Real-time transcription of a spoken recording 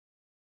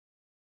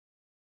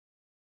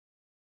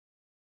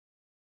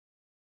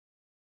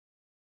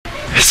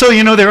So,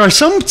 there are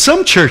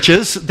some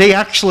churches, they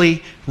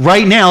actually,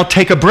 right now,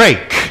 take a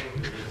break.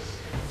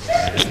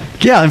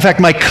 Yeah, in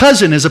fact, my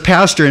cousin is a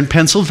pastor in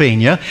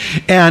Pennsylvania,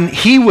 and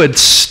he would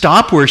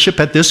stop worship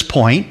at this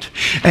point,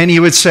 and he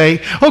would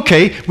say,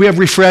 okay, we have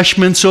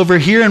refreshments over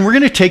here, and we're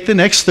going to take the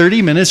next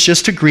 30 minutes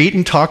just to greet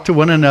and talk to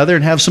one another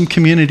and have some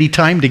community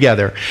time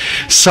together.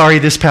 Sorry,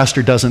 this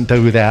pastor doesn't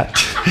do that.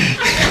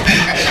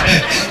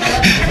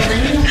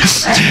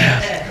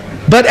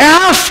 But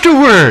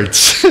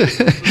afterwards,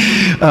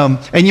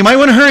 and you might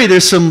want to hurry,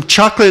 there's some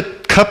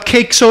chocolate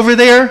cupcakes over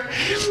there.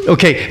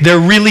 Okay, they're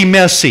really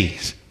messy.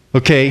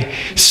 Okay,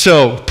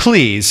 so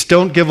please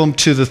don't give them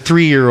to the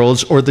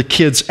 3-year-olds or the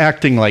kids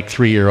acting like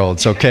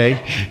 3-year-olds,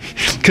 okay?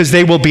 Because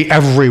they will be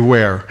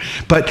everywhere.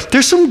 But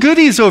there's some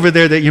goodies over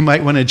there that you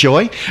might want to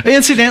enjoy.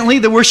 Incidentally,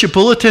 the worship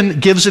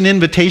bulletin gives an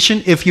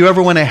invitation if you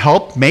ever want to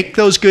help make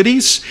those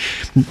goodies.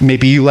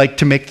 Maybe you like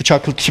to make the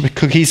chocolate chip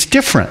cookies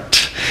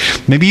different.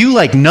 Maybe you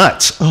like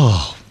nuts.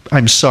 Oh,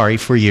 I'm sorry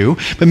for you,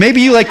 but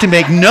maybe you like to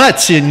make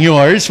nuts in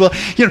yours. Well,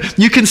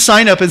 you can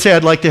sign up and say,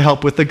 I'd like to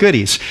help with the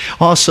goodies.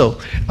 Also,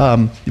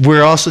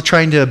 we're also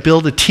trying to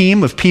build a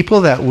team of people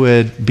that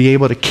would be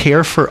able to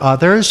care for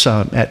others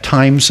at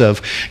times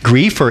of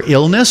grief or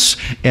illness.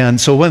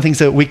 And so one of the things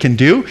that we can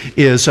do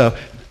is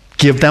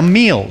give them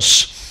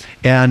meals.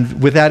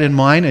 And with that in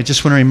mind, I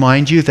just want to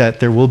remind you that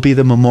there will be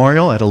the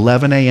memorial at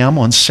 11 a.m.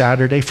 on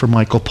Saturday for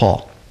Michael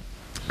Paul.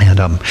 And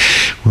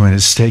we're going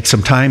to take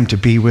some time to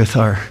be with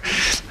our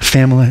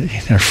family,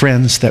 our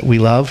friends that we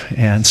love,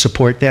 and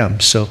support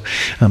them. So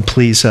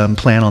please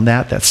plan on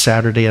that. That's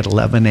Saturday at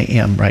 11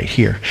 a.m. right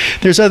here.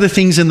 There's other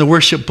things in the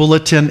worship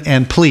bulletin,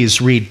 and please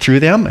read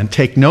through them and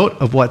take note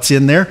of what's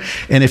in there.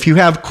 And if you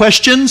have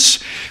questions,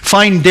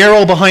 find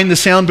Daryl behind the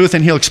sound booth,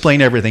 and he'll explain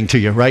everything to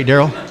you. Right,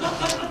 Daryl?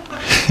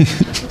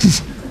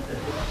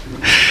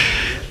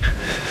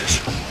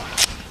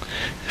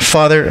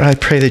 Father, I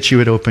pray that you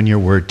would open your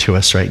word to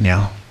us right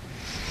now.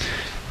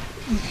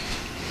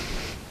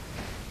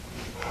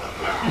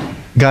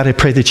 God, I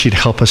pray that you'd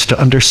help us to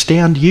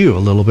understand you a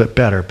little bit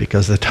better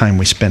because of the time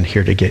we spend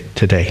here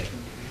today.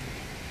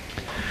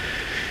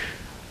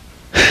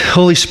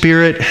 Holy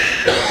Spirit,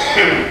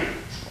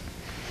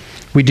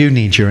 we do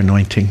need your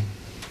anointing.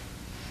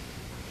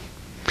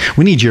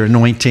 We need your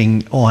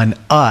anointing on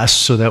us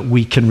so that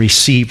we can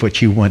receive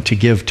what you want to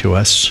give to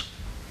us.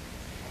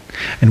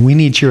 And we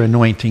need your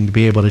anointing to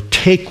be able to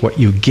take what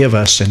you give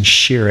us and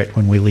share it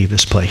when we leave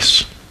this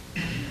place.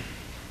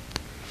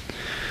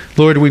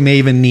 Lord, we may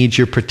even need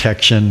your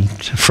protection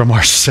from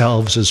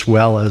ourselves as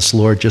well as,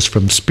 Lord, just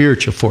from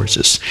spiritual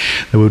forces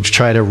that would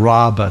try to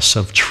rob us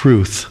of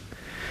truth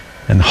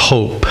and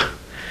hope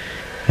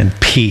and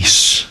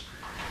peace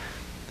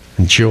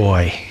and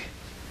joy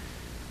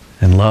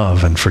and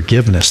love and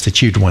forgiveness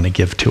that you'd want to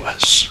give to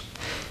us.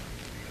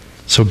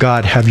 So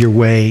God, have your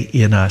way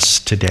in us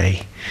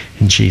today.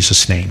 In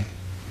Jesus' name,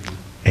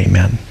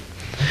 amen.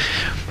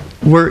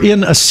 We're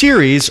in a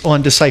series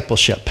on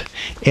discipleship,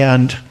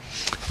 and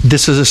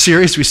this is a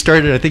series we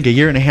started, I think,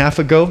 1.5 years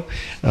ago.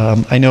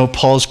 I know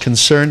Paul's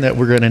concerned that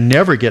we're going to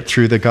never get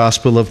through the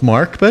Gospel of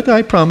Mark, but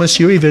I promise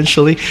you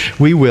eventually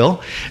we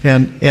will.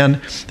 And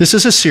this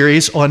is a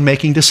series on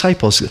making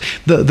disciples.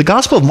 The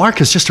Gospel of Mark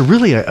is just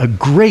a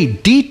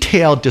great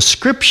detailed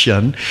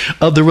description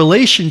of the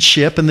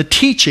relationship and the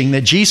teaching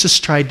that Jesus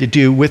tried to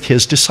do with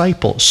his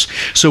disciples.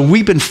 So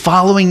we've been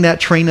following that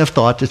train of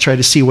thought to try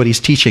to see what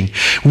he's teaching.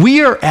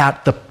 We are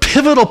at the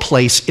pivotal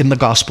place in the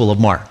Gospel of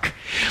Mark.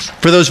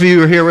 For those of you who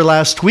were here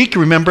last week,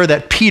 remember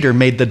that Peter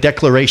made the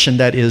declaration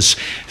that is,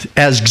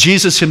 as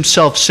Jesus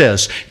himself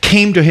says,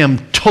 came to him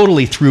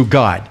totally through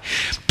God.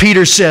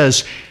 Peter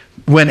says,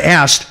 when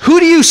asked, "Who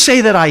do you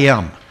say that I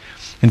am?"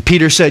 And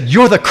Peter said,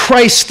 "You're the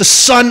Christ, the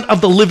Son of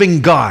the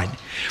living God.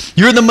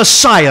 You're the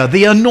Messiah,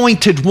 the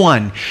anointed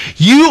one.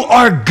 You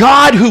are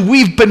God who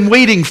we've been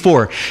waiting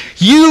for.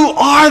 You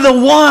are the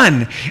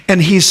one."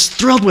 And he's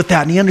thrilled with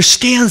that, and he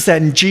understands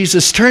that. And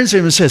Jesus turns to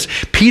him and says,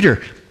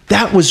 "Peter,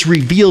 that was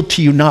revealed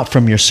to you not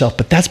from yourself,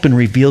 but that's been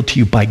revealed to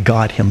you by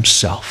God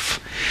himself."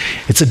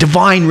 It's a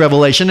divine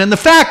revelation. And the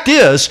fact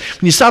is,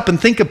 when you stop and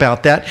think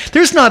about that,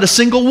 there's not a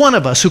single one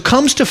of us who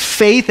comes to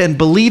faith and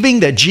believing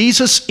that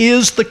Jesus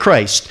is the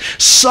Christ,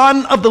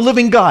 Son of the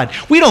living God.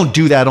 We don't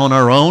do that on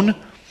our own.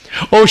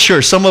 Oh,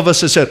 sure, some of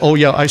us have said, "Oh,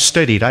 yeah, I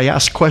studied, I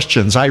asked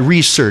questions, I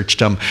researched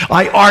them,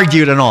 I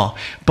argued and all."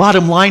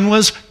 Bottom line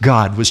was,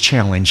 God was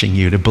challenging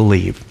you to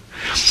believe.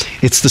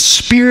 It's the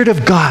Spirit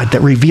of God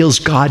that reveals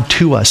God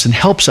to us and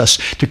helps us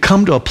to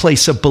come to a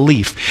place of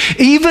belief.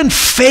 Even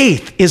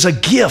faith is a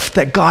gift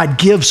that God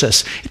gives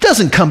us. It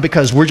doesn't come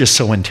because we're just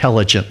so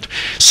intelligent,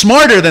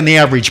 smarter than the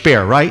average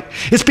bear, right?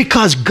 It's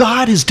because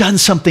God has done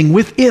something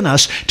within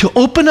us to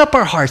open up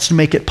our hearts to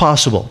make it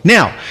possible.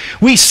 Now,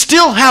 we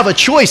still have a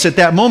choice at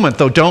that moment,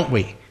 though, don't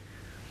we?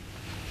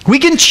 We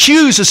can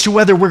choose as to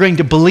whether we're going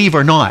to believe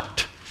or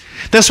not.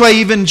 That's why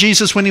even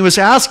Jesus, when he was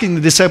asking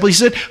the disciples, he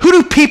said, who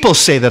do people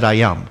say that I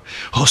am?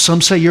 Oh,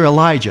 some say you're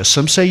Elijah.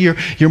 Some say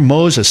you're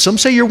Moses. Some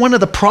say you're one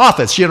of the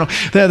prophets. You know,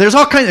 there's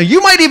all kinds of,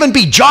 you might even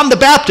be John the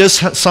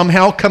Baptist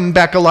somehow come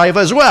back alive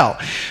as well.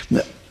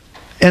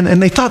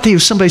 And they thought he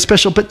was somebody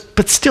special,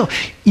 but still,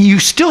 you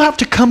still have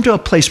to come to a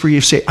place where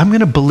you say, I'm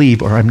going to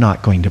believe or I'm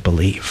not going to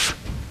believe.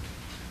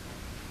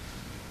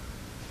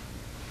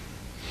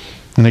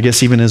 And I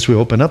guess even as we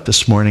open up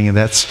this morning, and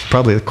that's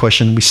probably the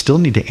question we still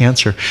need to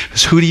answer,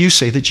 is who do you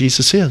say that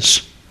Jesus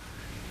is?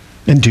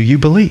 And do you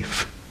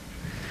believe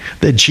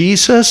that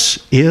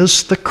Jesus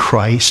is the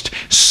Christ,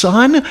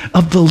 Son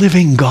of the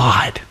living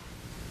God?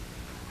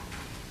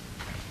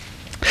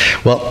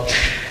 Well,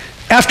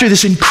 after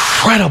this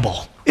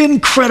incredible,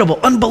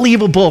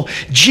 unbelievable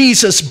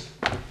Jesus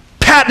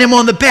patting him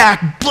on the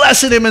back,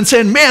 blessing him and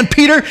saying, man,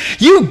 Peter,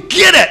 you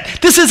get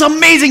it. This is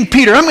amazing,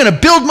 Peter. I'm going to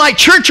build my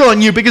church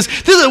on you because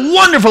this is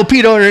wonderful,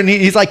 Peter. And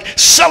he's like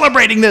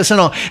celebrating this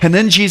and all. And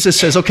then Jesus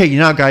says, okay,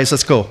 now guys,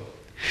 let's go.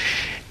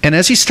 And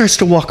as he starts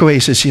to walk away, he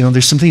says,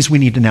 there's some things we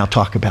need to now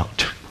talk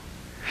about.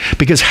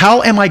 Because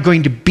how am I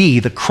going to be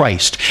the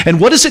Christ?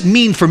 And what does it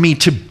mean for me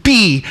to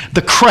be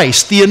the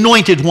Christ, the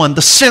anointed one,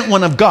 the sent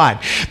one of God?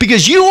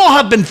 Because you all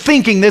have been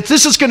thinking that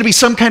this is going to be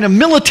some kind of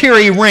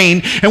military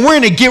reign and we're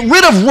going to get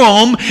rid of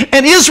Rome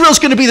and Israel's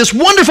going to be this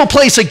wonderful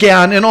place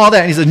again and all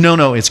that. And he said,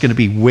 no, it's going to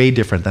be way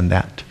different than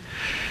that.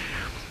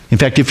 In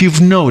fact, if you've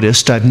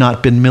noticed, I've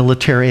not been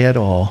military at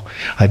all.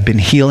 I've been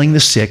healing the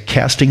sick,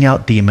 casting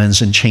out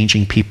demons, and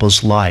changing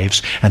people's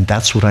lives. And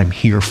that's what I'm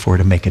here for,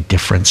 to make a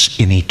difference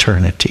in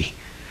eternity.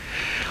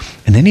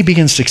 And then he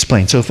begins to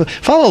explain. So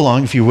follow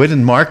along, if you would,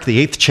 in Mark,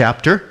 the 8th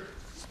chapter.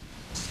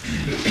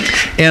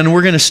 And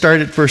we're going to start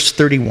at verse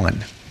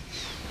 31.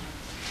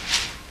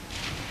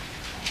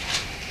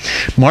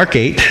 Mark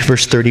 8,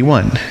 verse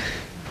 31. It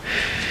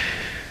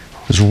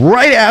was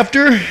right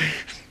after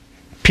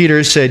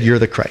Peter said, you're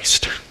the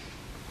Christ.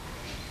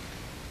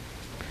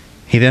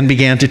 He then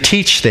began to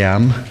teach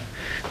them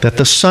that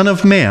the Son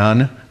of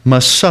Man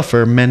must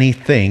suffer many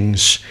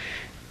things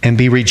and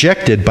be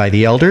rejected by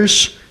the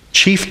elders,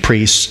 chief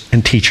priests,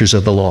 and teachers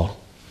of the law,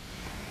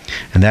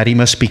 and that he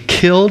must be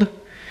killed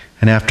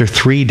and after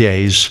 3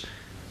 days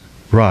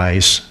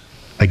rise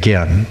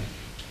again.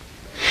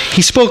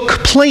 He spoke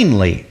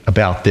plainly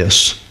about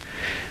this,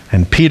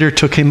 and Peter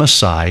took him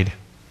aside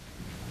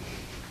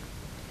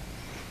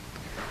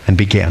and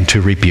began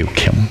to rebuke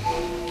him.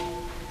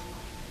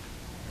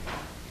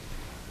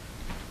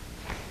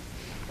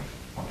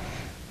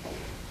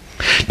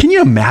 Can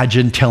you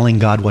imagine telling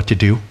God what to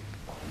do?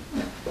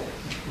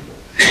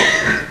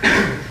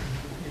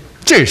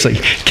 Seriously,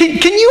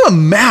 can you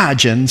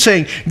imagine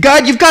saying,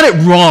 God, you've got it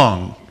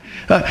wrong.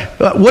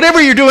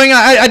 Whatever you're doing,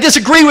 I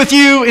disagree with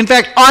you. In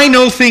fact, I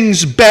know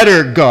things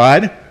better,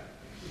 God.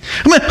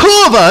 I mean,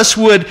 who of us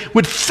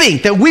would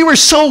think that we were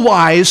so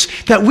wise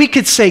that we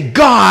could say,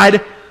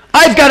 God,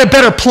 I've got a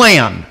better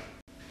plan?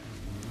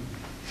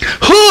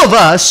 Who of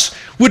us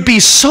would be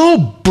so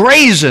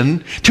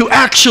brazen to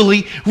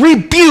actually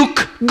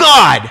rebuke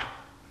God?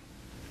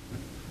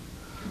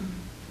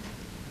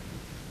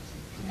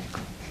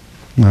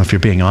 Well, if you're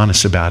being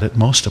honest about it,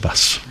 most of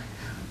us.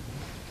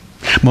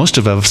 Most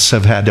of us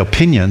have had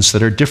opinions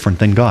that are different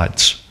than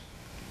God's.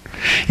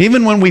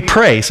 Even when we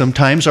pray,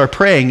 sometimes our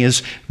praying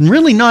is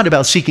really not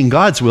about seeking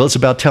God's will. It's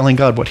about telling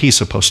God what He's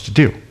supposed to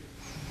do,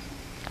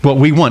 what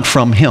we want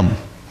from Him.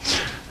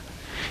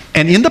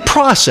 And in the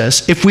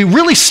process, if we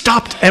really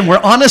stopped and we're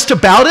honest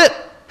about it,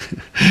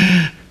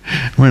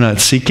 we're not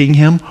seeking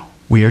Him,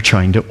 we are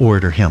trying to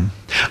order Him.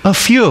 A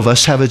few of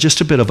us have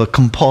just a bit of a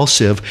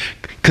compulsive,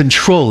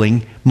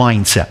 controlling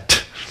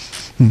mindset.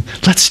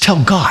 Let's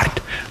tell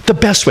God the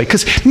best way,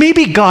 because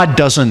maybe God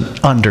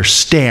doesn't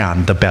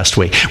understand the best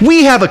way.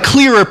 We have a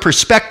clearer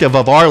perspective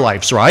of our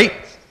lives, right,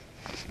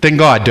 than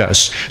God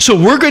does. So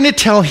we're going to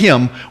tell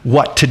Him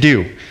what to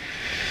do.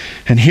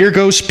 And here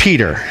goes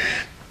Peter.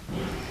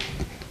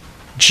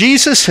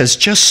 Jesus has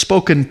just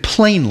spoken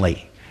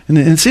plainly. And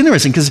it's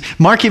interesting because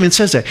Mark even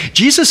says that.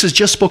 Jesus has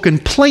just spoken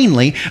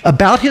plainly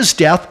about His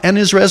death and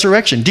His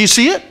resurrection. Do you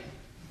see it?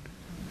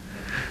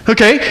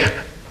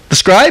 Okay. The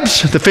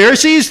scribes, the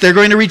Pharisees, they're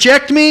going to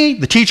reject me.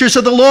 The teachers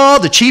of the law,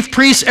 the chief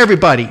priests,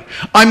 everybody.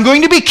 I'm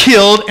going to be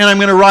killed and I'm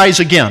going to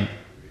rise again.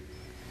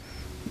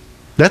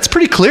 That's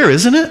pretty clear,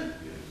 isn't it?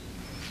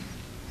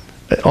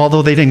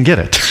 Although they didn't get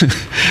it.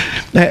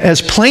 As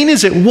plain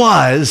as it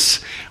was,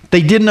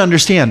 they didn't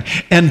understand.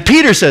 And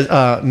Peter says,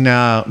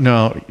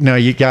 no,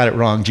 you got it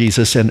wrong,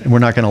 Jesus, and we're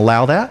not going to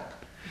allow that.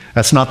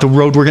 That's not the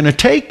road we're going to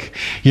take.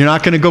 You're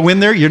not going to go in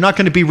there. You're not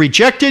going to be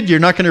rejected. You're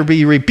not going to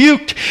be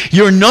rebuked.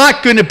 You're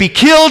not going to be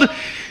killed.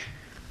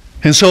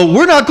 And so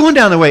we're not going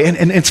down the way.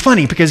 And it's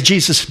funny because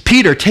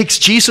Peter takes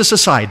Jesus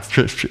aside,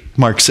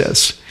 Mark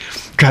says.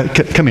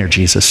 Come here,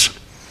 Jesus.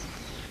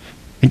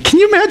 And can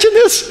you imagine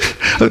this?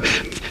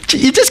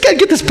 You just got to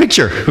get this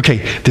picture.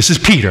 Okay, this is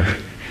Peter.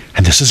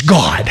 And this is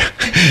God.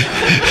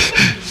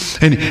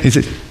 And he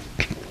said,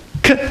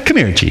 come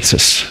here,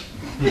 Jesus.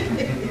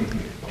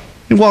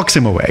 He walks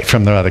him away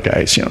from the other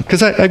guys,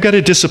 because I've got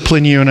to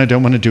discipline you and I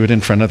don't want to do it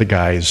in front of the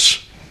guys.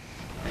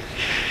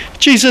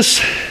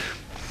 Jesus,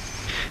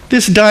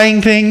 this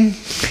dying thing,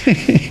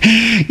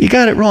 you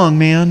got it wrong,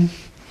 man.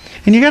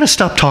 And you got to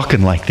stop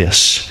talking like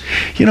this.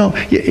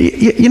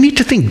 You need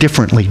to think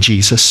differently,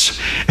 Jesus.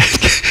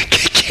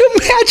 Can you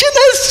imagine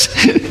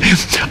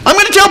this? I'm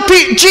going to tell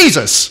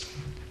Jesus,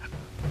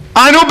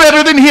 I know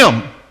better than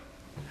him.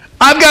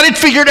 I've got it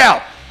figured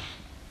out.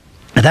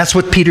 And that's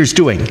what Peter's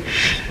doing.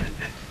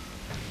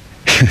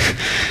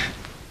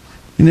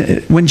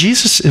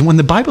 When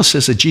the Bible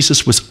says that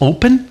Jesus was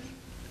open,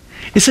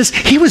 it says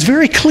he was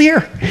very clear.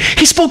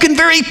 He spoke in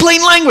very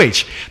plain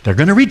language. They're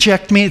going to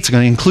reject me. It's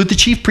going to include the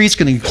chief priests,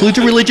 going to include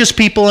the religious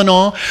people and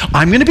all.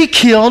 I'm going to be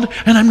killed,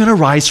 and I'm going to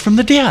rise from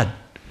the dead.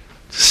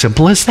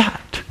 Simple as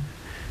that.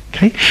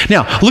 Okay?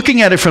 Now,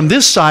 looking at it from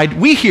this side,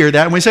 we hear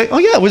that and we say, oh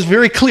yeah, it was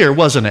very clear,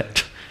 wasn't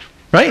it?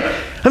 Right?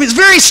 I mean, it's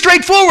very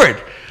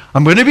straightforward.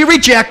 I'm going to be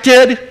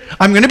rejected,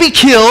 I'm going to be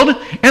killed,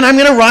 and I'm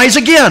going to rise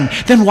again.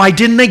 Then why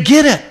didn't they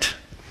get it?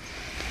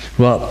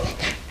 Well,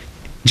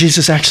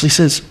 Jesus actually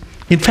says,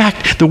 in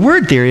fact, the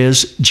word there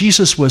is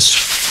Jesus was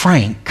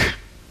frank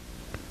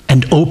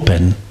and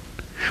open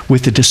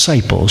with the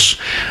disciples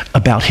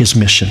about his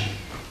mission.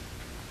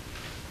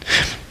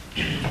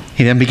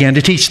 He then began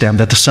to teach them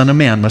that the Son of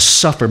Man must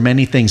suffer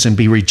many things and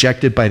be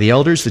rejected by the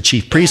elders, the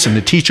chief priests, and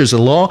the teachers of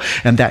the law,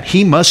 and that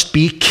he must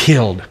be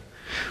killed.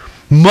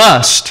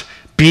 Must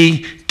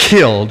be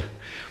killed,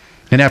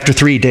 and after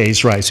 3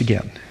 days rise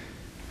again.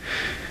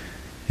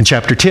 In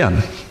chapter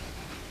 10,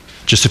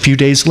 just a few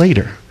days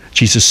later,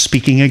 Jesus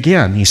speaking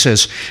again. He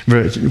says,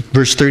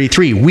 verse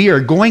 33, we are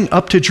going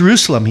up to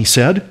Jerusalem, he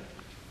said.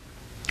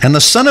 And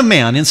the Son of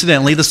Man,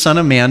 incidentally, the Son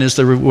of Man is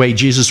the way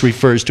Jesus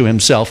refers to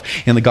himself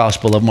in the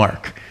Gospel of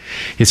Mark.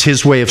 It's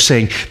his way of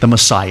saying the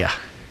Messiah.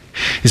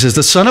 He says,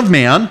 the Son of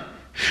Man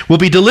will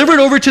be delivered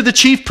over to the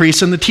chief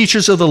priests and the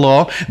teachers of the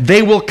law.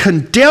 They will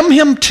condemn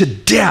him to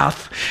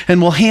death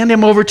and will hand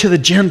him over to the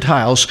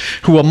Gentiles,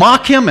 who will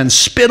mock him and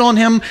spit on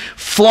him,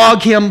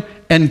 flog him,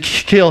 and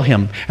kill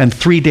him, and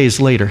 3 days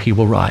later he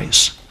will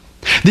rise.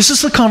 This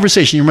is the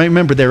conversation. You might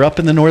remember they're up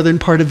in the northern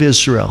part of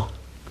Israel,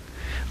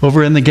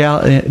 over in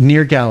the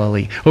near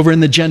Galilee, over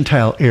in the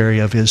Gentile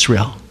area of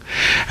Israel.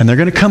 And they're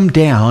going to come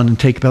down and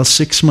take about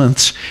 6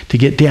 months to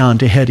get down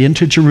to head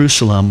into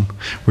Jerusalem,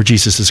 where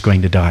Jesus is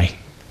going to die.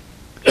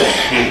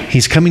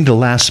 He's coming to the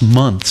last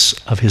months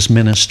of his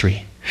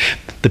ministry.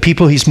 The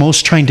people he's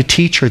most trying to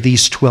teach are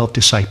these 12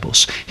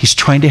 disciples. He's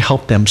trying to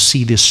help them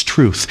see this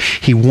truth.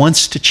 He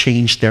wants to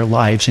change their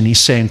lives, and he's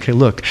saying, okay,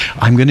 look,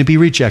 I'm going to be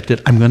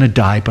rejected, I'm going to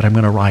die, but I'm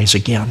going to rise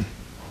again.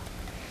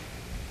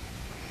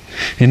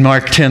 In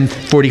Mark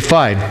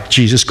 10:45,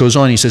 Jesus goes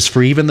on, he says,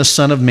 for even the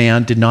Son of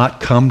Man did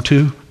not come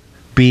to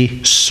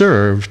be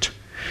served,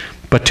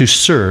 but to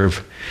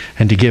serve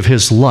and to give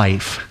his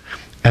life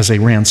as a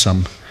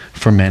ransom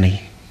for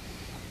many.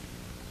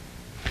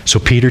 So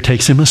Peter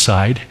takes him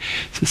aside,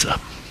 says,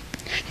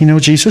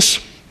 Jesus,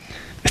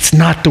 it's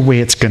not the way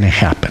it's going to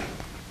happen.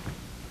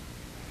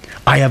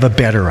 I have a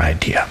better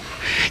idea.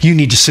 You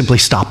need to simply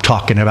stop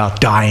talking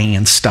about dying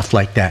and stuff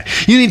like that.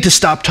 You need to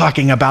stop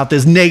talking about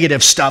this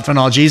negative stuff and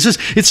all, Jesus.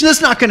 It's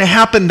just not going to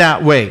happen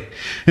that way.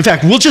 In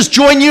fact, we'll just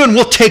join you and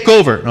we'll take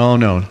over. Oh,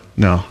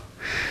 no.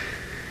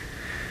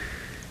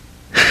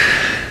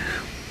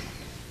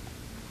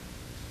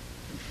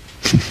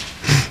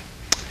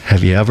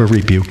 Have you ever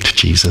rebuked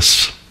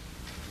Jesus?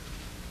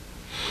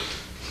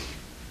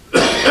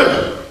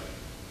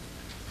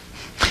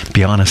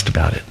 Be honest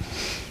about it.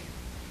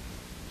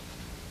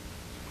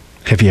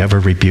 Have you ever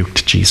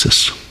rebuked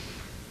Jesus?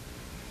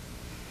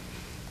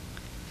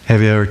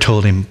 Have you ever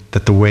told him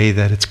that the way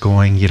that it's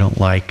going you don't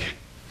like?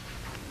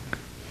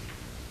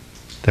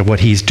 That what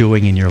he's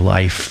doing in your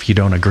life you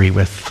don't agree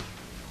with?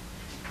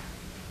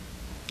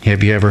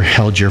 Have you ever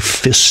held your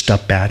fist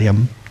up at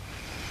him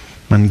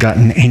and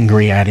gotten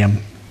angry at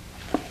him?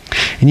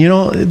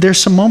 And there's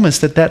some moments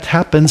that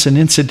happens, and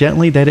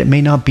incidentally that it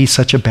may not be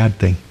such a bad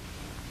thing.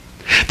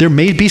 There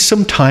may be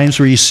some times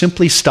where you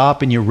simply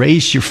stop and you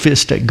raise your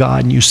fist at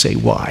God and you say,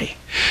 why?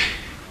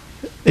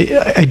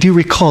 I do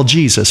recall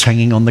Jesus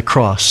hanging on the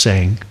cross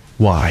saying,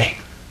 why?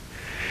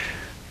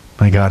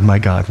 My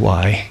God,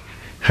 why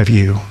have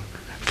you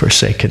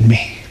forsaken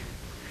me?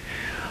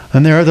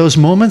 And there are those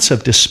moments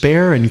of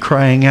despair and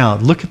crying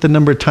out. Look at the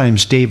number of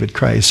times David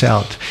cries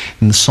out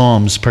in the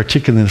Psalms,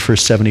 particularly in the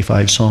first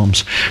 75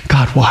 Psalms.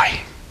 God,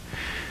 why?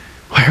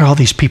 Why are all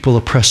these people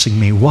oppressing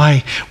me?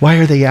 Why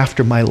are they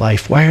after my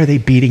life? Why are they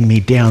beating me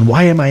down?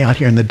 Why am I out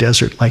here in the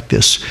desert like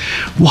this?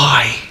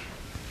 Why?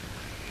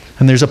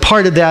 And there's a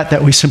part of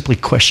that we simply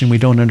question, we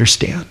don't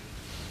understand.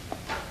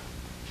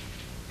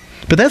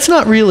 But that's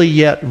not really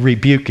yet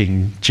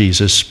rebuking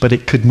Jesus, but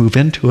it could move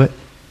into it.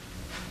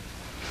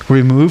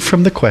 We move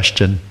from the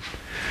question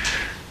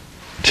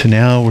to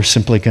now we're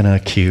simply going to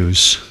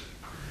accuse.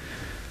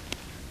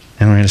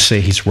 And we're going to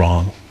say he's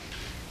wrong.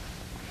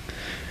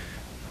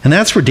 And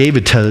that's where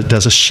David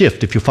does a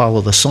shift. If you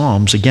follow the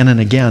Psalms again and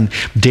again,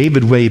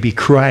 David may be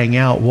crying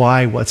out,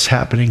 why, what's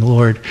happening,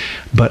 Lord?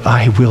 But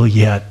I will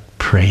yet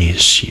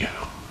praise you.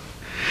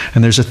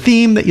 And there's a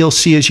theme that you'll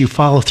see as you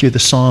follow through the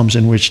Psalms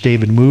in which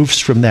David moves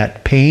from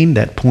that pain,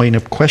 that point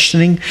of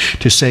questioning,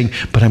 to saying,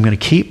 but I'm going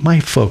to keep my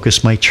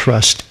focus, my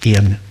trust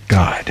in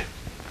God.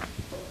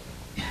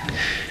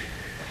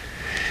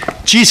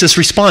 Jesus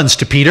responds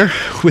to Peter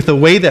with a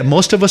way that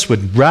most of us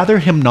would rather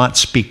him not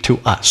speak to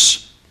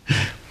us.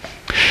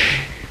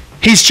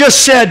 He's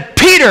just said,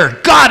 Peter,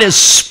 God has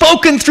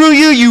spoken through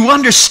you. You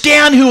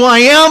understand who I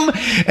am.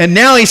 And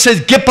now he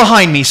says, get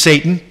behind me,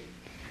 Satan.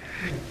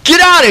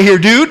 Get out of here,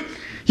 dude.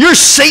 You're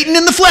Satan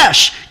in the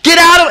flesh. Get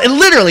out of,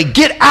 literally,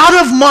 get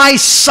out of my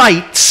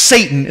sight,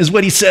 Satan, is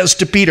what he says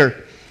to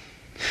Peter.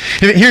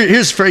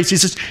 Here's the phrase. He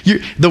says,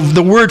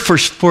 the word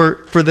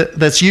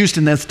that's used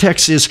in that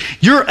text is,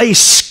 you're a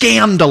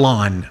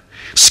scandalon.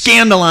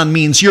 Scandalon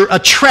means you're a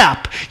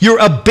trap. You're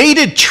a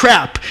baited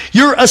trap.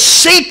 You're a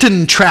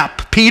Satan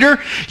trap, Peter.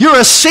 You're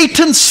a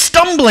Satan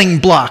stumbling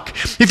block.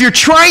 If you're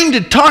trying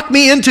to talk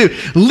me into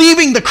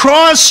leaving the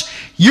cross,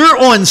 you're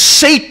on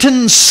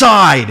Satan's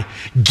side.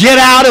 Get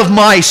out of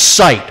my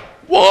sight.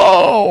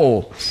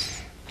 Whoa!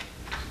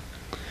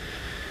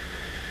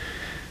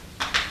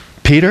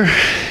 Peter,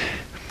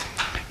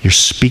 you're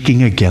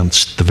speaking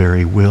against the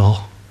very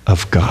will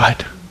of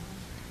God.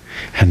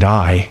 And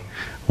I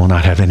will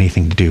not have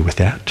anything to do with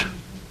that.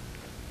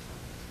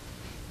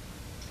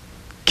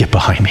 Get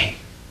behind me.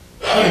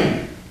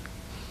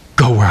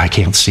 Go where I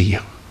can't see you.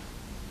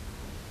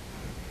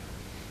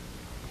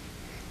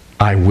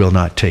 I will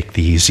not take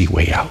the easy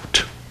way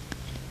out.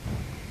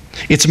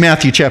 It's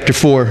Matthew chapter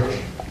 4.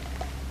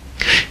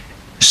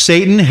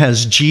 Satan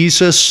has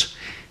Jesus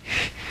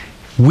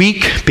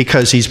weak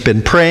because he's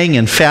been praying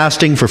and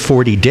fasting for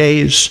 40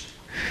 days.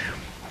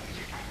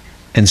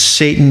 And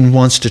Satan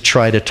wants to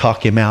try to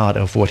talk him out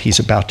of what he's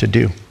about to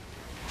do.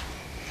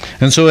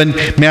 And so in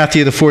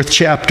Matthew, the 4th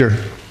chapter,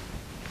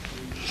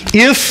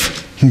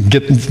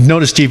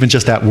 notice even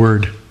just that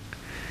word.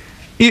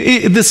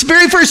 This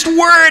very first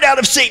word out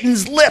of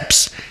Satan's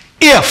lips,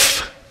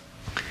 if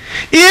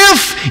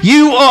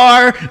you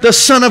are the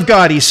Son of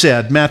God, he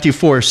said, Matthew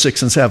 4,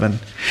 6, and 7.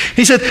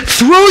 He said,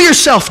 throw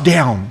yourself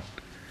down.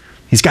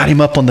 He's got him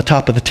up on the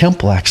top of the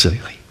temple, actually,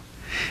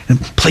 and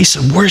place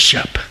of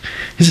worship.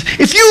 He says,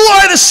 if you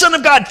are the Son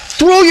of God,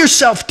 throw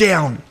yourself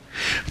down.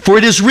 For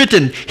it is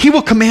written, he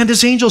will command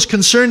his angels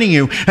concerning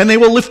you, and they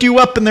will lift you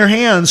up in their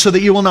hands so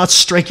that you will not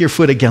strike your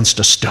foot against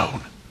a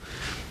stone.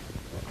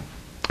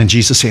 And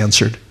Jesus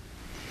answered,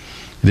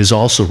 it is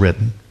also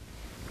written,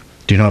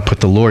 do not put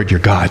the Lord your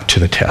God to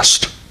the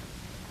test.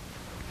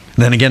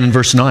 And then again in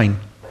verse 9,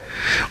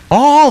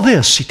 all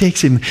this, he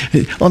takes him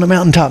on a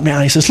mountaintop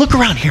now, he says, look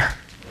around here.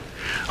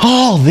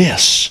 All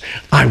this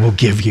I will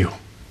give you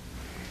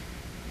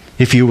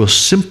if you will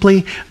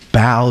simply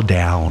bow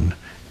down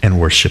and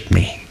worship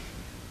me.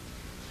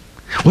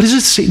 What is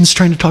it Satan's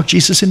trying to talk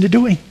Jesus into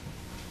doing?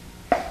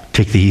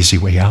 Take the easy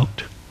way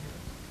out.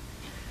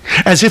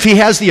 As if he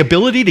has the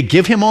ability to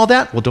give him all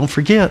that. Well, don't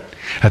forget,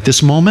 at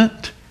this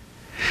moment,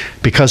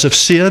 because of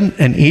sin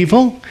and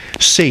evil,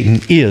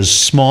 Satan is,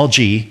 small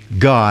g,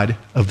 God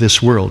of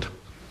this world.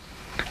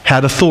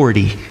 Had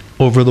authority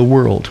over the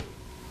world.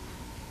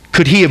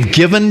 Could he have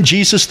given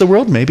Jesus the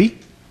world? Maybe.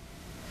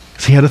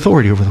 Because he had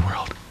authority over the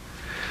world.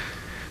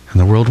 And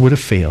the world would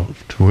have failed.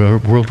 The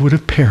world would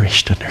have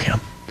perished under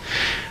him.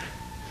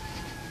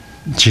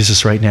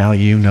 Jesus, right now,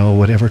 you know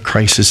whatever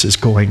crisis is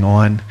going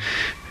on,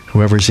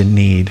 whoever's in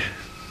need.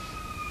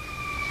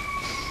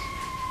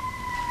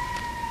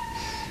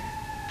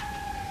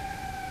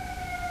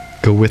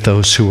 Go with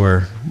those who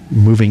are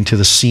moving to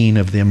the scene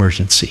of the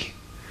emergency.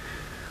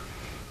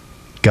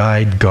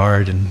 Guide,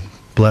 guard, and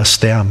bless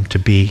them to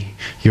be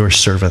your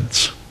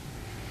servants.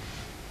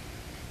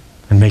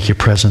 And make your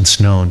presence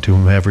known to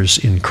whomever's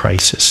in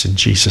crisis, in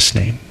Jesus'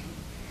 name.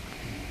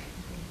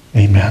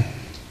 Amen.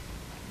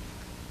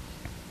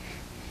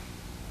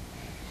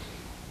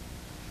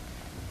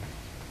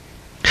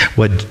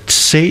 What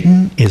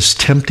Satan is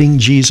tempting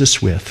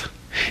Jesus with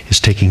is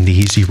taking the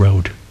easy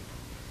road.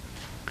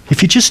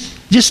 If you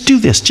just do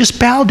this, just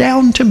bow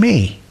down to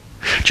me,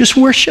 just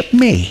worship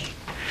me,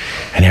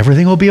 and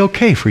everything will be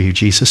okay for you,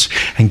 Jesus.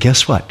 And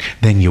guess what?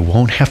 Then you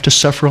won't have to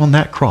suffer on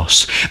that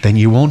cross. Then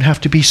you won't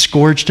have to be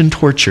scourged and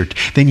tortured.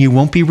 Then you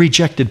won't be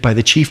rejected by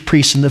the chief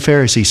priests and the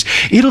Pharisees.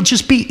 It'll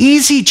just be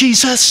easy,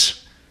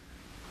 Jesus.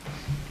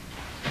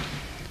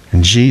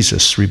 And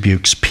Jesus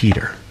rebukes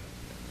Peter.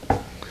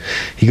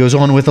 He goes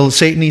on with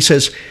Satan. He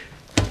says,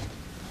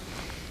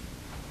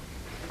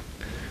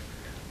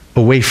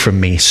 away from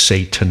me,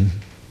 Satan.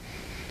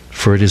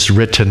 For it is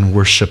written,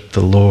 worship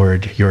the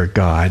Lord your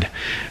God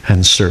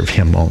and serve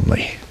him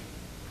only.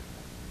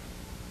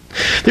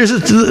 There's a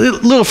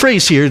little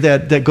phrase here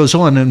that goes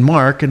on in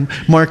Mark, and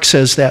Mark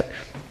says that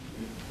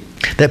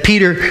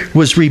Peter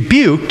was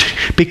rebuked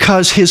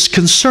because his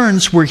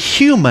concerns were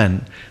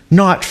human,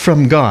 not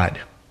from God.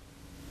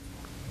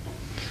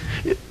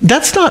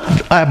 That's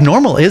not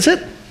abnormal, is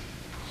it?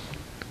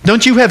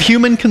 Don't you have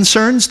human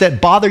concerns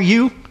that bother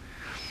you?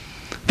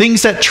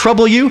 Things that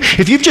trouble you?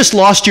 If you've just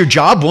lost your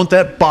job, won't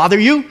that bother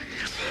you?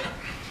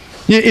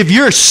 If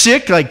you're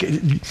sick, like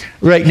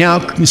right now,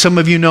 some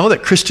of you know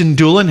that Kristen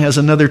Doolin has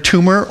another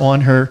tumor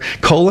on her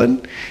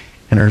colon,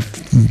 and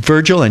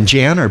Virgil and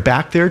Jan are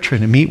back there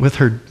trying to meet with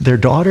their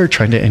daughter,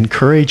 trying to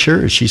encourage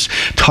her. She's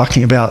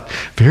talking about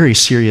very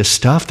serious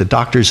stuff. The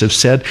doctors have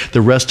said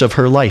the rest of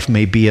her life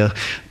may be a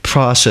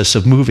process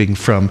of moving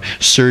from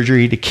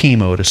surgery to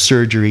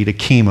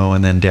chemo,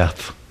 and then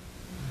death.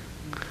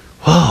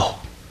 Whoa.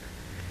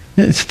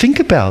 Think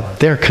about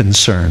their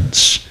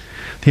concerns,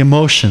 the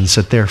emotions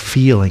that they're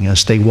feeling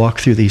as they walk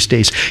through these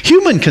days.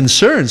 Human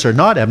concerns are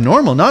not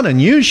abnormal, not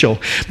unusual.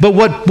 But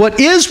what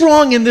is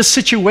wrong in this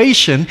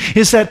situation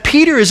is that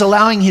Peter is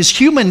allowing his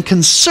human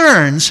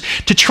concerns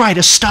to try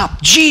to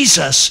stop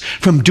Jesus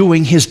from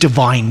doing his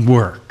divine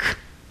work.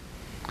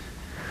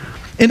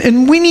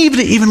 And we need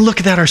to even look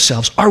at that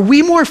ourselves. Are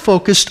we more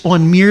focused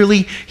on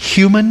merely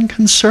human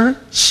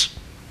concerns?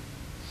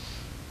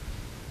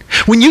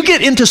 When you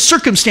get into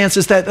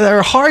circumstances that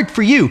are hard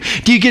for you,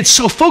 do you get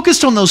so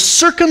focused on those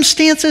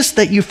circumstances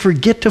that you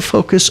forget to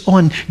focus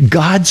on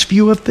God's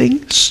view of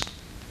things?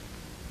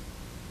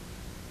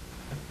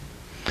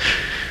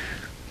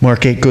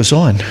 Mark 8 goes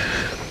on.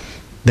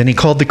 Then he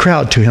called the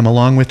crowd to him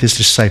along with his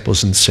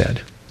disciples and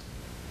said,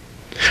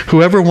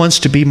 "Whoever wants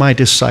to be my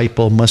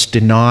disciple must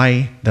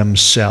deny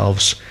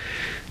themselves,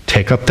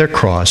 take up their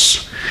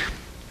cross,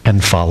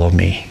 and follow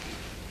me.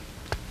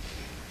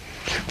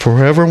 For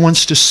whoever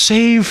wants to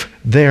save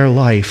their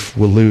life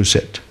will lose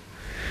it.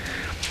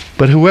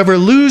 But whoever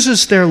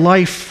loses their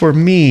life for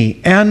me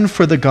and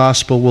for the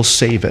gospel will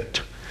save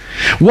it.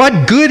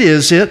 What good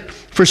is it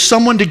for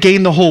someone to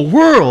gain the whole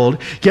world,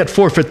 yet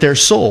forfeit their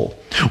soul?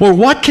 Or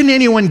what can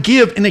anyone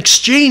give in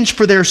exchange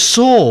for their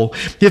soul?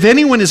 If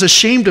anyone is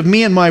ashamed of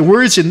me and my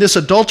words in this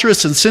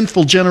adulterous and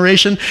sinful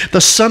generation,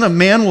 the Son of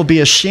Man will be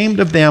ashamed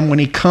of them when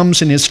he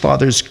comes in his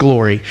Father's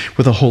glory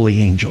with the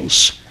holy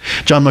angels."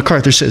 John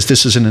MacArthur says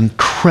this is an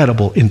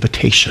incredible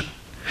invitation,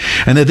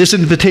 and that this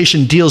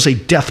invitation deals a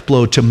death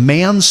blow to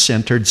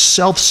man-centered,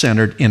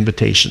 self-centered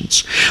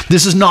invitations.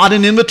 This is not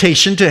an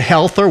invitation to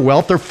health or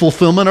wealth or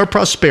fulfillment or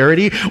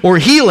prosperity or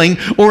healing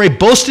or a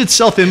boasted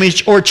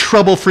self-image or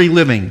trouble-free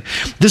living.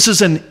 This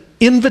is an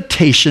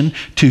invitation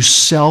to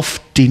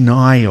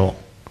self-denial,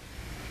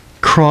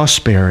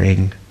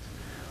 cross-bearing,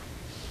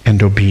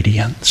 and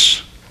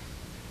obedience.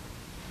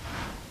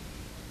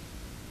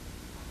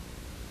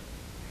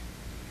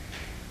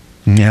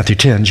 In Matthew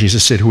 10,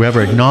 Jesus said,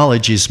 "Whoever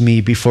acknowledges me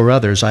before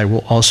others, I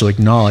will also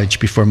acknowledge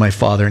before my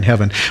Father in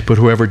heaven. But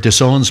whoever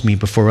disowns me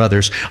before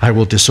others, I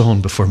will disown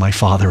before my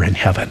Father in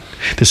heaven."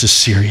 This is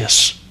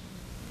serious.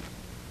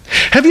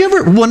 Have you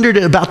ever wondered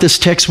about this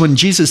text when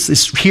Jesus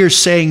is here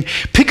saying,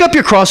 "Pick up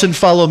your cross and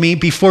follow me,"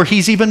 before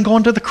he's even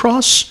gone to the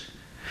cross?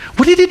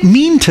 What did it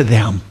mean to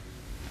them?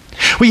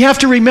 Well, you have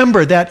to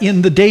remember that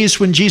in the days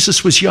when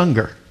Jesus was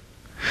younger,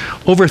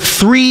 over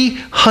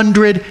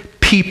 300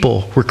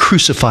 people were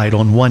crucified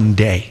on one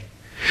day.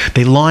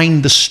 They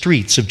lined the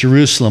streets of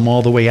Jerusalem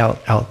all the way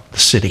out the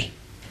city.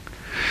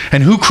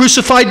 And who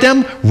crucified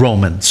them?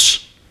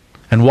 Romans.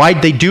 And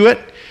why'd they do it?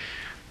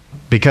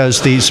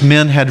 Because these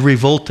men had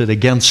revolted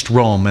against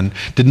Rome and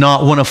did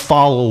not want to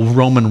follow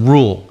Roman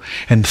rule.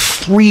 And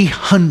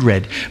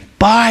 300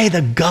 by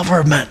the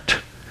government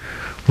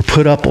were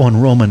put up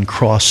on Roman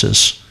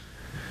crosses,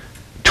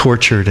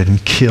 tortured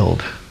and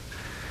killed.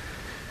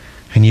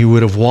 And you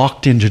would have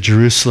walked into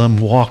Jerusalem,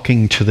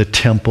 walking to the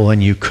temple,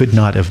 and you could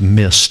not have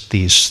missed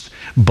these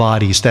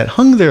bodies that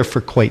hung there for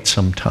quite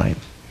some time.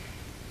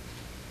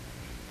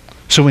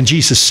 So when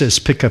Jesus says,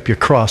 "Pick up your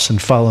cross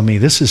and follow me,"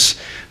 this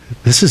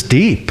is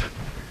deep.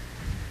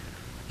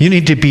 You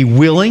need to be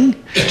willing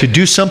to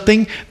do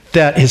something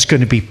that is going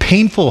to be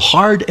painful,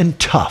 hard, and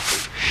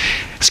tough.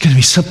 It's going to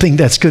be something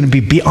that's going to be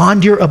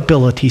beyond your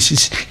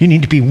abilities. You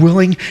need to be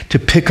willing to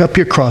pick up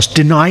your cross,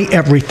 deny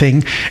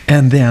everything,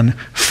 and then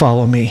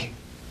follow me.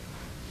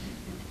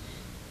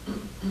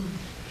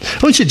 I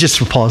want you to just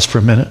pause for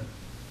a minute.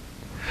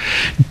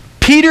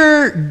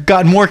 Peter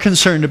got more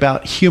concerned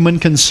about human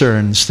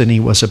concerns than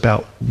he was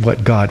about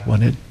what God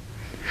wanted.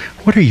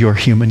 What are your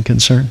human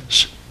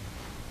concerns?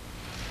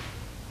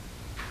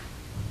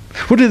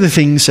 What are the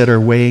things that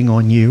are weighing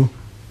on you?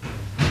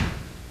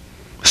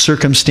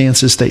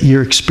 Circumstances that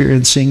you're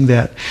experiencing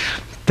that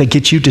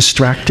get you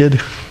distracted,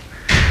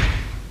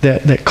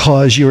 that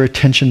cause your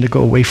attention to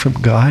go away from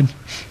God?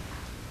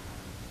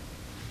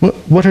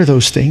 What are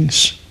those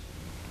things?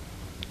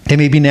 They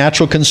may be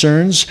natural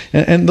concerns,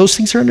 and those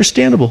things are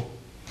understandable.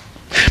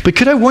 But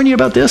could I warn you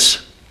about this?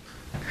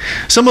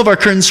 Some of our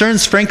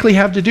concerns, frankly,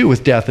 have to do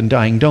with death and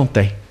dying, don't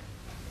they?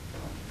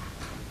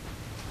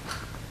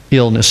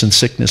 Illness and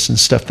sickness and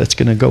stuff that's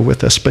going to go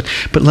with us. But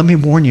let me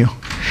warn you,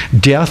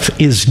 death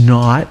is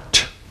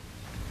not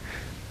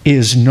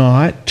the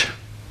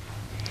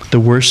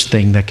worst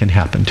thing that can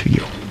happen to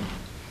you.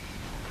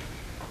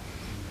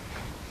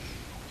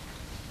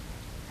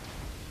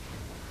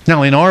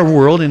 Now, in our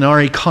world, in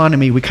our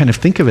economy, we kind of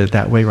think of it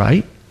that way,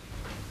 right?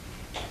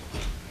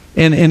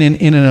 And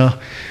in a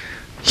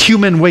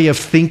human way of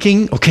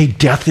thinking, okay,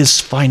 death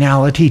is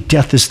finality,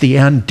 death is the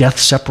end, death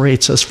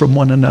separates us from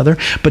one another,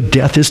 but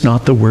death is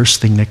not the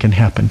worst thing that can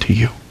happen to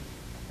you.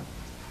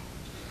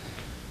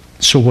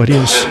 So what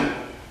is?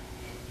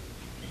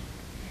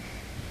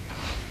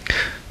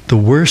 The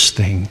worst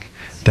thing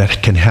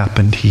that can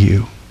happen to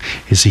you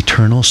is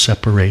eternal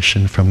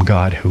separation from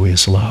God, who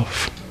is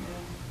love.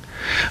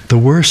 The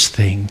worst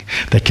thing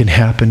that can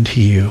happen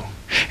to you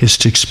is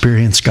to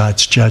experience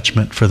God's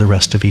judgment for the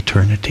rest of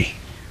eternity.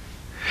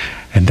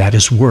 And that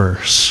is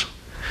worse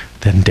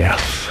than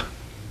death.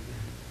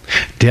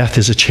 Death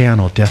is a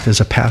channel. Death is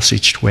a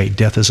passageway.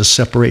 Death is a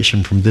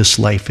separation from this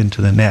life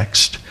into the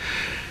next.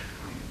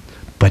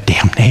 But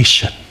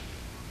damnation,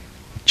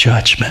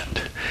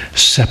 judgment,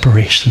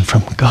 separation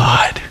from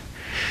God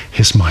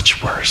is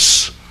much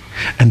worse.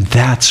 And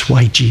that's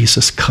why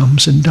Jesus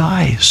comes and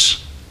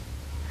dies.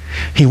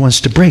 He wants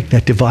to break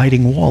that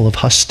dividing wall of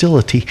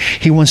hostility.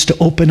 He wants to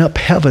open up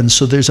heaven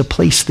so there's a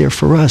place there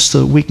for us so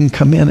that we can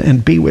come in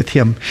and be with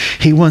him.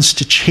 He wants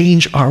to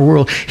change our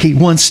world. He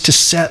wants to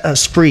set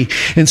us free.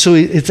 And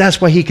so that's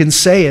why he can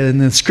say it,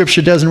 and the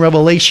scripture does in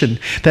Revelation,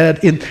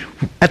 that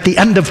at the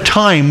end of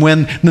time,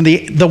 when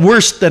the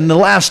worst and the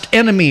last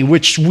enemy,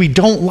 which we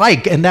don't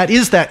like, and that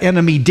is that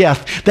enemy,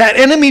 death, that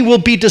enemy will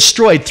be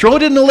destroyed. Throw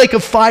it in the lake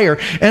of fire.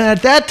 And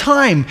at that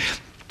time,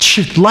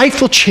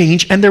 life will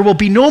change, and there will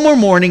be no more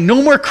mourning,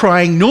 no more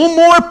crying, no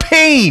more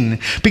pain,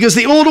 because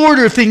the old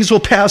order of things will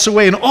pass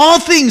away and all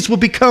things will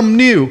become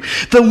new.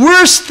 The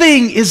worst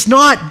thing is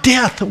not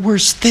death. The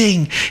worst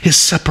thing is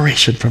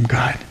separation from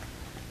God.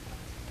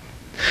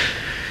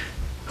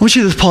 I want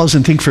you to pause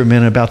and think for a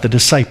minute about the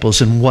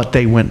disciples and what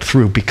they went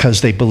through because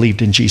they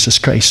believed in Jesus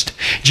Christ.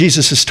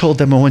 Jesus has told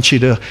them, I want you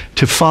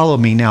to follow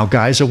me now,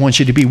 guys. I want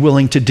you to be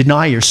willing to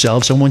deny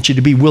yourselves. I want you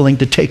to be willing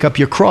to take up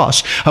your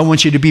cross. I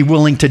want you to be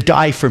willing to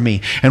die for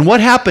me. And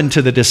what happened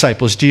to the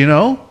disciples? Do you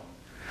know?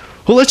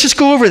 Well, let's just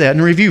go over that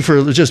and review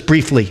for just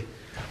briefly.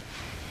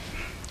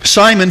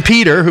 Simon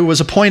Peter, who was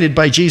appointed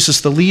by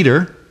Jesus the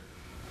leader,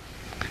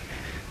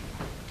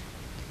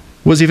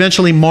 was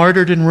eventually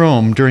martyred in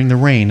Rome during the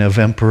reign of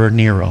Emperor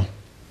Nero.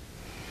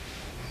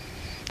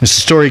 As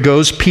the story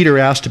goes, Peter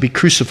asked to be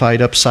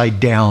crucified upside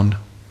down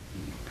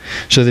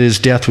so that his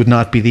death would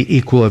not be the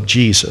equal of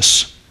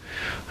Jesus,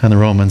 and the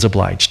Romans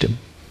obliged him.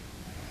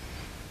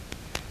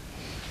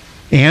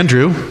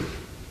 Andrew,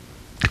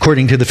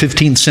 according to the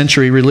 15th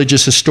century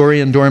religious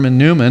historian Dorman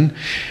Newman,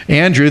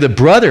 Andrew, the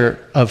brother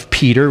of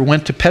Peter,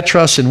 went to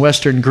Petros in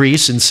western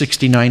Greece in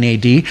 69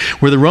 AD,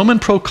 where the Roman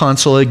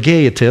proconsul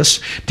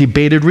Aegeatus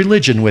debated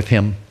religion with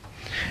him.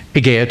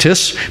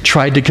 Aegeatus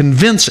tried to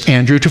convince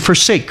Andrew to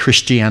forsake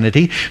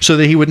Christianity so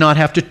that he would not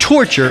have to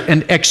torture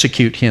and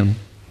execute him.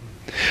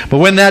 But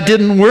when that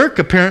didn't work,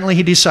 apparently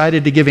he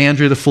decided to give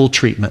Andrew the full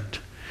treatment.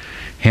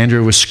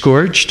 Andrew was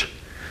scourged,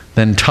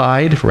 then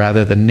tied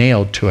rather than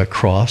nailed to a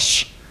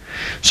cross,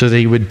 so that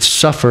he would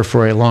suffer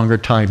for a longer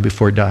time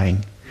before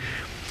dying.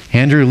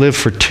 Andrew lived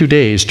for 2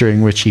 days,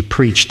 during which he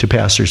preached to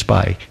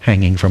passers-by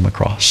hanging from a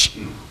cross.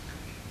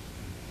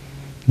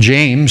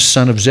 James,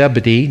 son of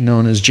Zebedee,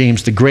 known as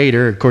James the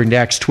Greater, according to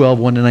Acts 12,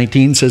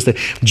 1-19, says that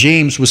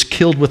James was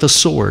killed with a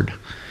sword.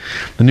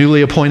 The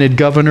newly appointed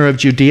governor of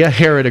Judea,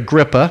 Herod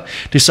Agrippa,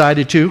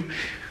 decided to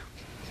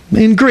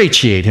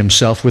ingratiate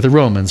himself with the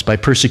Romans by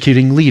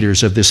persecuting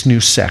leaders of this new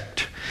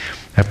sect.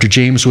 After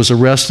James was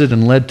arrested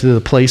and led to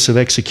the place of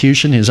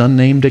execution, his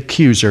unnamed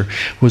accuser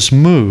was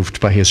moved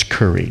by his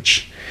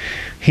courage.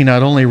 He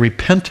not only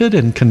repented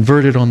and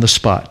converted on the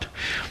spot,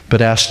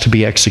 but asked to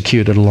be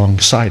executed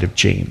alongside of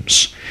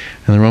James.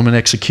 And the Roman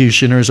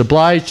executioners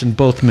obliged, and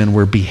both men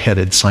were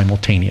beheaded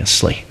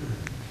simultaneously.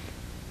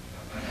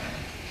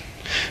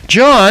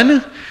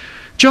 John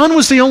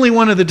was the only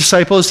one of the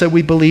disciples that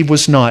we believe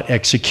was not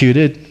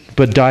executed,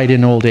 but died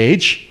in old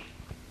age.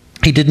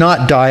 He did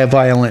not die a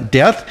violent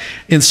death.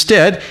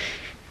 Instead,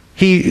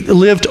 he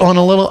lived on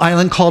a little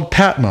island called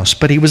Patmos,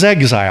 but he was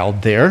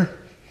exiled there.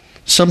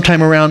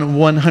 Sometime around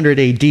 100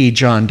 AD,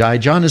 John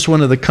died. John is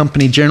one of the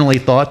company generally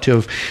thought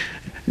to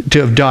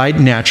have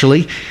died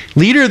naturally.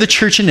 Leader of the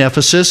church in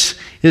Ephesus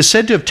is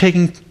said to have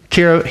taken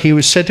care of, he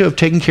was said to have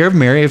taken care of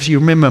Mary. If you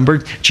remember,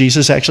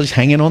 Jesus actually is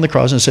hanging on the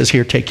cross and says,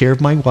 here, take care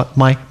of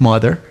my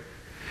mother.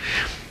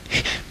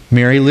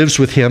 Mary lives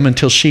with him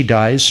until she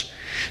dies.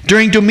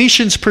 During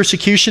Domitian's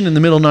persecution in the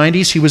middle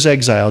 90s, he was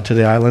exiled to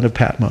the island of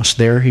Patmos.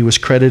 There he was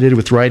credited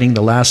with writing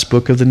the last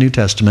book of the New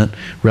Testament,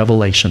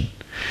 Revelation.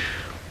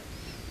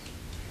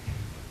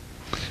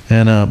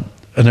 And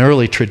an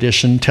early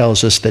tradition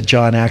tells us that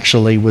John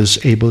actually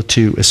was able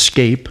to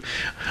escape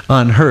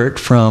unhurt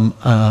from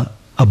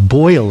a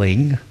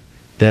boiling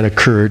that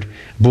occurred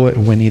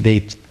when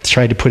they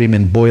tried to put him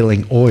in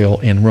boiling oil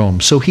in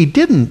Rome. So he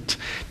didn't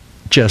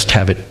just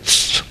have it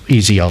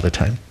easy all the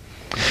time.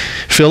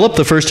 Philip,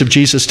 the first of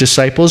Jesus'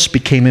 disciples,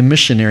 became a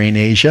missionary in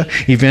Asia.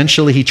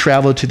 Eventually, he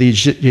traveled to the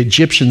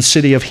Egyptian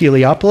city of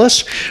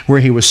Heliopolis,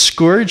 where he was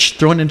scourged,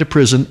 thrown into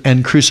prison,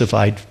 and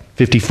crucified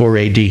 54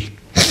 AD.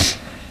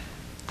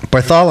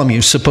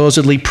 Bartholomew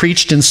supposedly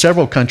preached in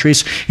several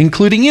countries,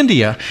 including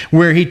India,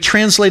 where he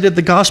translated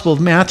the Gospel of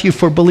Matthew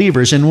for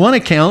believers. In one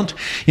account,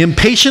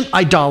 impatient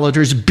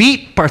idolaters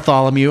beat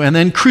Bartholomew and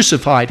then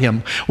crucified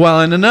him, while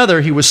in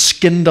another, he was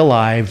skinned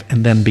alive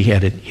and then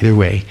beheaded. Either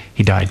way,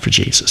 he died for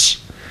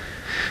Jesus.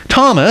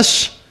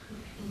 Thomas,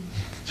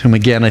 whom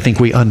again I think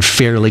we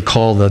unfairly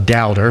call the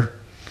doubter,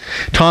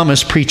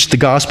 Thomas preached the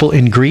gospel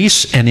in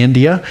Greece and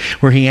India,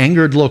 where he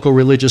angered local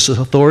religious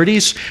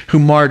authorities who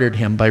martyred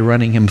him by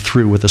running him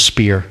through with a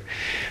spear.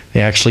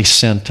 They actually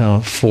sent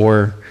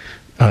 4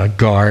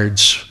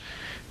 guards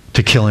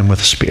to kill him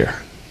with a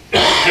spear.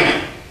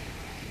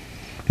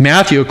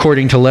 Matthew,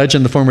 according to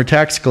legend, the former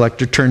tax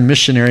collector turned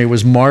missionary,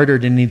 was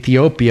martyred in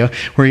Ethiopia,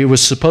 where he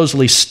was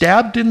supposedly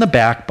stabbed in the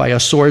back by a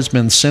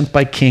swordsman sent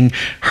by King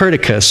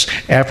Hyrtacus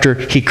after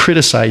he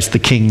criticized the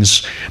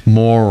king's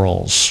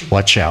morals.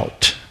 Watch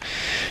out.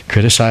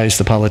 Criticize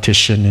the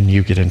politician and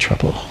you get in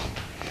trouble.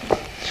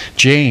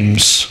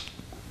 James,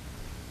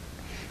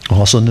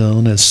 also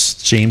known as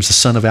James the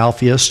son of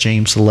Alphaeus,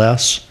 James the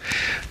Less.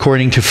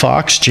 According to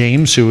Fox,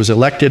 James, who was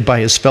elected by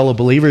his fellow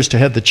believers to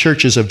head the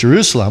churches of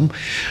Jerusalem,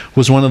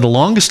 was one of the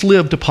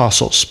longest-lived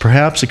apostles,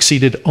 perhaps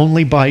exceeded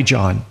only by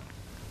John.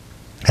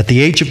 At the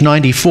age of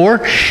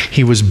 94,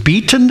 he was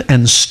beaten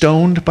and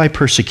stoned by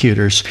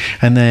persecutors,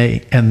 and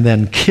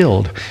then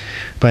killed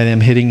by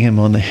them hitting him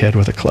on the head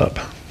with a club.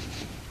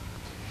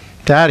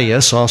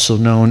 Thaddeus, also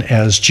known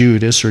as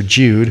Judas or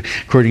Jude,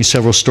 according to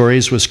several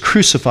stories, was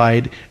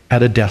crucified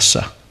at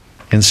Edessa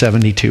in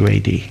 72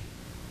 AD.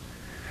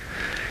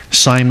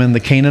 Simon the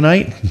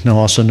Canaanite,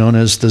 also known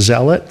as the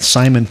Zealot,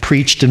 Simon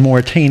preached in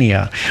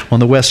Mauritania on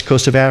the west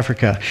coast of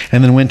Africa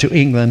and then went to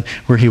England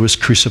where he was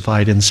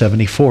crucified in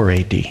 74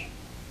 AD.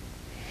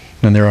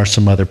 And there are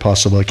some other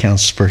possible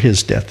accounts for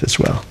his death as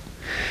well.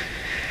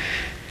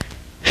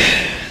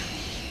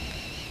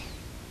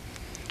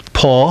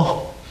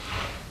 Paul,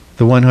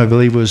 the one who I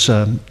believe was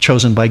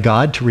chosen by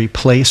God to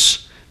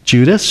replace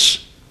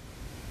Judas,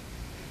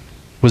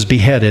 was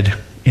beheaded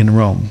in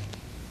Rome.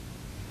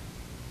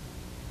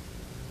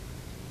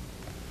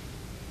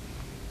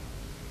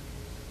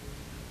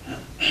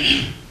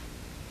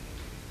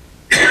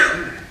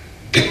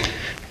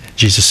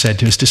 Jesus said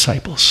to his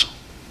disciples,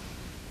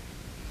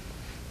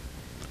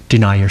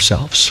 "Deny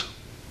yourselves.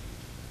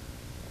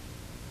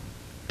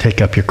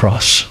 Take up your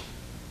cross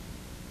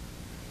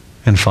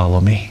and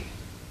follow me."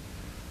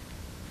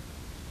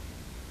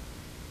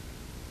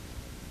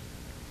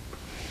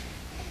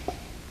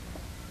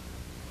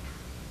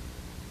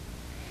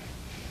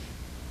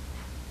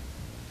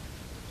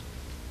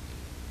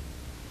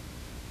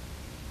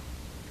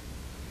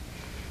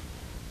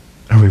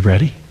 Are we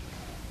ready?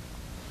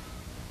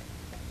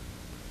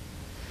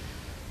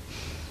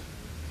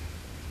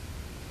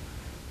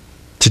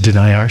 To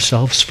deny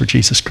ourselves for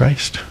Jesus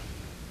Christ?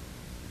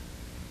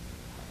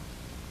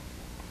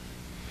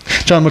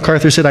 John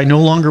MacArthur said, "I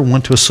no longer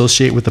want to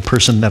associate with the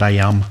person that I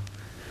am.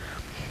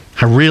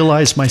 I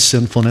realize my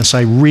sinfulness.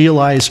 I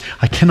realize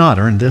I cannot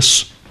earn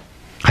this.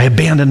 I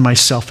abandoned my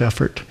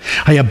self-effort.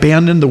 I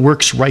abandoned the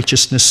works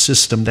righteousness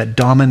system that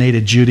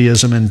dominated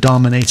Judaism and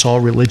dominates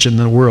all religion in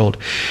the world.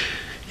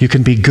 You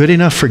can be good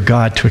enough for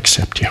God to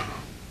accept you.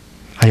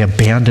 I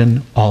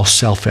abandon all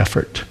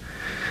self-effort.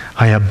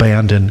 I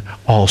abandon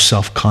all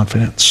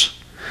self-confidence.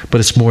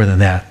 But it's more than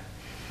that.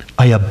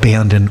 I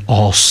abandon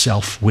all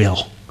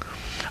self-will.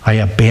 I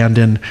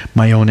abandon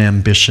my own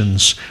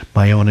ambitions,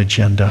 my own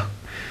agenda,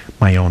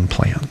 my own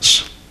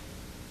plans."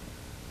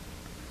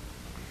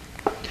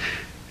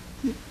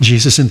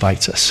 Jesus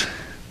invites us.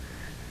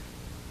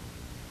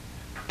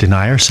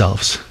 Deny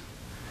ourselves,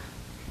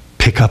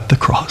 pick up the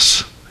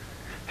cross,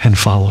 and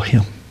follow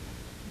him.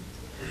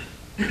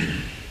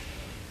 And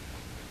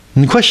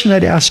the question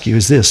I'd ask you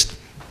is this: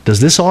 does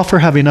this offer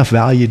have enough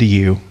value to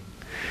you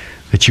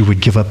that you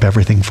would give up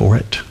everything for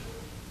it?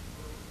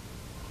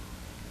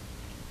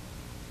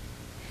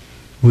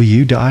 Will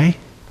you die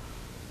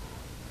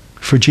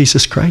for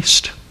Jesus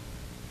Christ?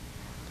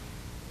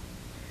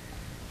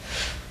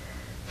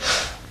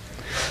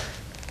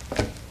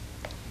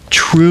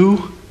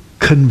 True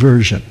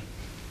conversion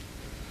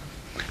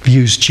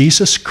views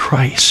Jesus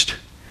Christ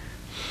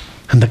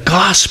and the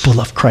gospel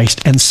of Christ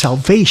and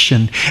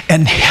salvation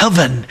and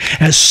heaven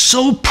as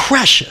so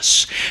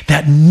precious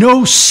that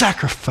no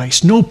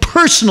sacrifice, no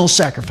personal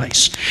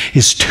sacrifice,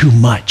 is too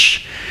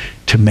much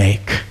to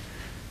make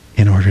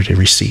in order to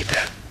receive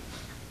that.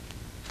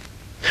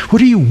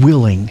 What are you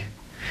willing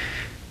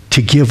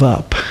to give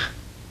up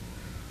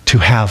to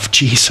have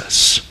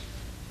Jesus?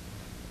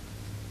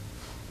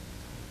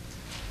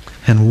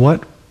 And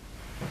what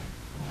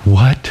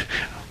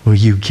will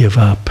you give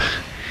up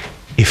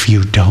if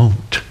you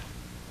don't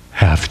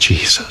have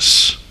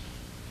Jesus?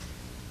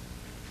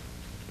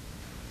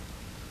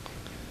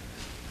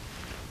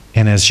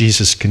 And as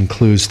Jesus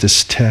concludes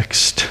this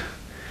text,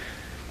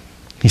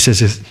 he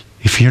says,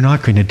 if you're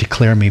not going to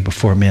declare me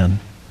before men,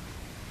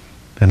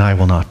 then I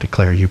will not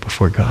declare you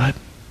before God.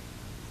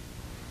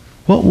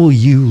 What will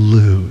you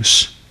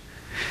lose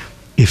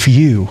if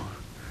you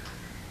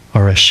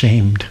are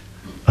ashamed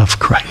of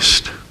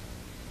Christ.